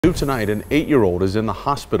New tonight, an 8-year-old is in the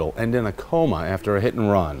hospital and in a coma after a hit and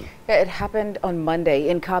run. It happened on Monday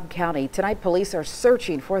in Cobb County. Tonight, police are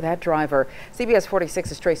searching for that driver. CBS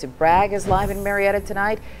 46's Trayson Bragg is live in Marietta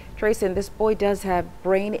tonight. Trayson, this boy does have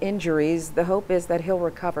brain injuries. The hope is that he'll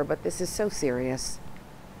recover, but this is so serious.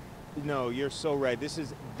 No, you're so right. This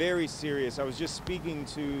is very serious. I was just speaking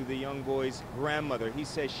to the young boy's grandmother. He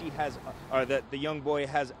says she has, that the young boy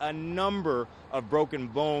has a number of broken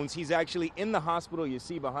bones. He's actually in the hospital. You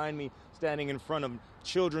see behind me, standing in front of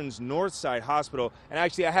Children's Northside Hospital. And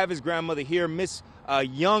actually, I have his grandmother here, Miss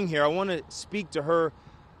Young here. I want to speak to her.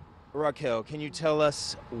 Raquel, can you tell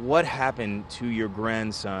us what happened to your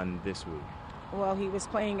grandson this week? Well, he was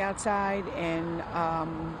playing outside and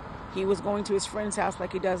he was going to his friend's house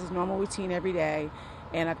like he does his normal routine every day,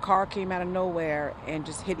 and a car came out of nowhere and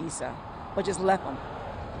just hit Issa, but just left him.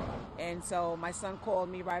 And so my son called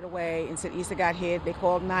me right away and said Issa got hit. They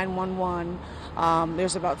called 911.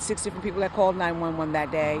 There's about 6 different people that called 911 that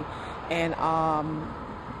day, and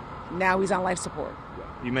now he's on life support.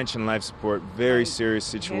 You mentioned life support, very serious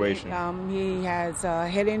situation. He has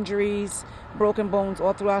head injuries, broken bones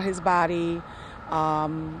all throughout his body,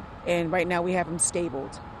 and right now we have him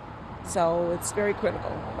stabled. So it's very critical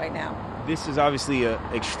right now. This is obviously an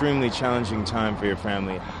extremely challenging time for your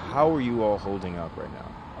family. How are you all holding up right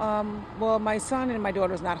now? Well, my son and my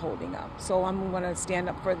daughter is not holding up, so I'm going to stand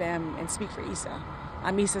up for them and speak for Issa.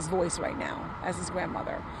 I'm Issa's voice right now as his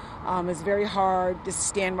grandmother. It's very hard to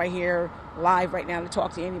stand right here live right now to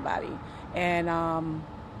talk to anybody. And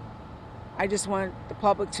I just want the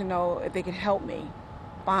public to know if they can help me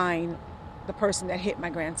find the person that hit my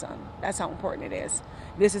grandson. That's how important it is.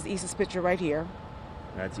 This is Issa's picture right here.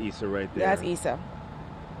 That's Issa right there. That's Issa.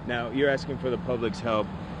 Now, you're asking for the public's help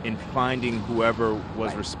in finding whoever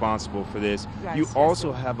was responsible for this. Right. You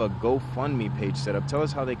also have a GoFundMe page set up. Tell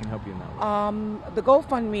us how they can help you in that way. The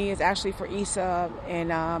GoFundMe is actually for Issa,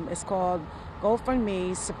 and it's called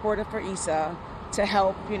GoFundMe Supportive for Issa, to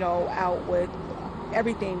help, out with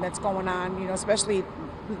everything that's going on, especially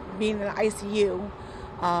being in the ICU,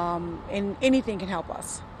 and anything can help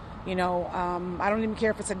us. I don't even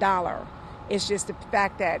care if it's $1. It's just the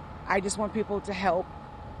fact that I just want people to help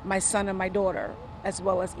my son and my daughter, as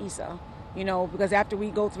well as Issa, because after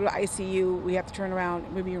we go through the ICU, we have to turn around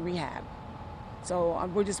and we'll be in rehab. So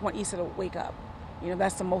we just want Issa to wake up.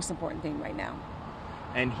 That's the most important thing right now.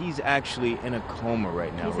 And he's actually in a coma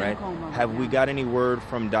right now, He's right? in a coma Have right we now. got any word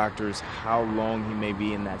from doctors how long he may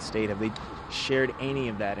be in that state? Have they shared any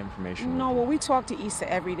of that information? No, well, we talk to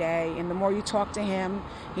Issa every day, and the more you talk to him,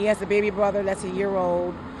 he has a baby brother that's 1 year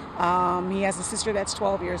old. He has a sister that's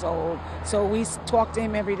 12 years old. So we talk to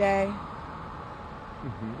him every day.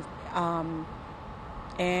 Mm-hmm.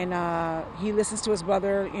 And he listens to his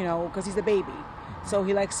brother, because he's a baby. So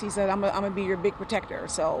he said, I'm gonna be your big protector.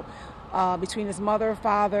 So between his mother,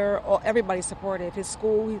 father, everybody's supportive. His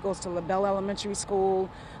school, he goes to LaBelle Elementary School.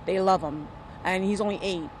 They love him. And he's only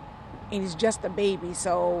 8, and he's just a baby.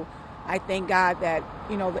 So I thank God that,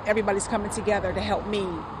 that everybody's coming together to help me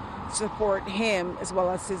support him as well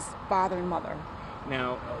as his father and mother.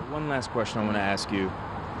 Now, one last question I want to ask you.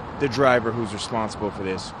 The driver who's responsible for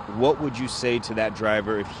this, what would you say to that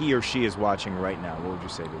driver if he or she is watching right now? What would you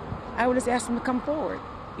say to them? I would just ask them to come forward.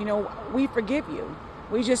 We forgive you.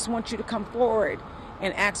 We just want you to come forward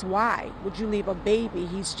and ask why would you leave a baby?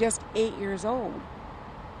 He's just 8 years old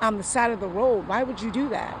on the side of the road. Why would you do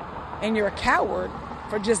that? And you're a coward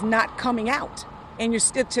for just not coming out. And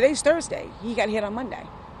today's Thursday. He got hit on Monday.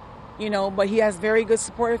 But he has very good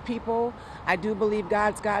supportive people. I do believe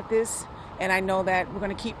God's got this. And I know that we're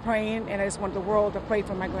going to keep praying, and I just want the world to pray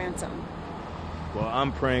for my grandson. Well,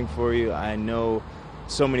 I'm praying for you. I know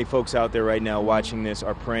so many folks out there right now watching this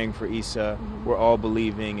are praying for Issa. Mm-hmm. We're all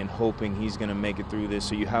believing and hoping he's going to make it through this,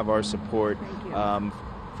 so you have our support. Thank you.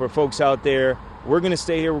 For folks out there, we're going to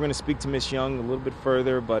stay here. We're going to speak to Miss Young a little bit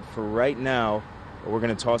further, but for right now, we're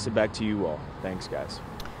going to toss it back to you all. Thanks, guys.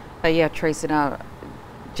 Yeah, Trayson,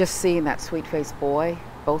 just seeing that sweet-faced boy,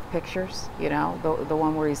 both pictures, the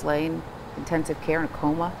one where he's laying intensive care in a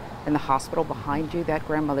coma in the hospital behind you, that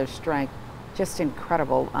grandmother's strength, just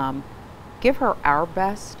incredible. Give her our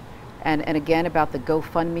best. And again, about the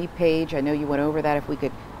GoFundMe page, I know you went over that. If we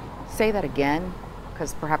could say that again,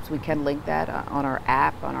 because perhaps we can link that on our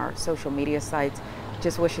app, on our social media sites.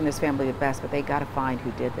 Just wishing this family the best, but they got to find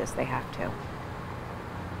who did this. They have to.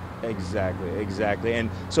 Exactly. And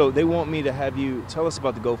so they want me to have you tell us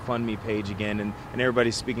about the GoFundMe page again, and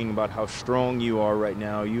everybody's speaking about how strong you are right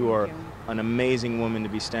now. You are an amazing woman to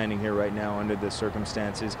be standing here right now under the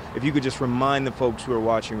circumstances. If you could just remind the folks who are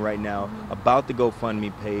watching right now about the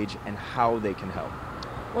GoFundMe page and how they can help.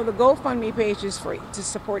 Well, the GoFundMe page is free to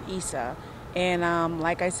support Issa. And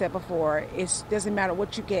like I said before, it doesn't matter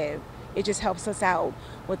what you give. It just helps us out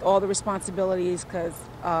with all the responsibilities because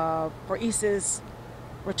for Issa's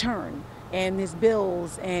return and his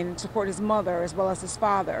bills and support his mother as well as his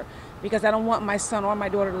father, because I don't want my son or my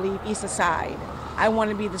daughter to leave Issa's side. I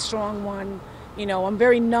want to be the strong one. You know, I'm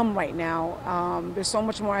very numb right now. There's so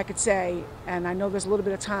much more I could say, and I know there's a little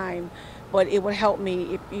bit of time, but it would help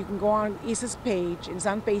me if you can go on Issa's page. It's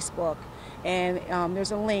on Facebook, and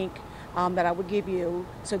there's a link that I would give you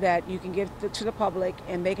so that you can give to the public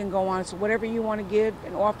and they can go on. So whatever you want to give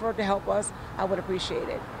and offer to help us, I would appreciate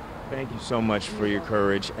it. Thank you so much for your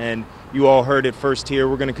courage. And you all heard it first here.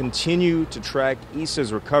 We're going to continue to track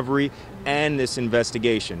Issa's recovery and this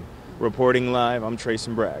investigation. Reporting live, I'm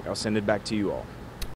Trayson Bragg. I'll send it back to you all.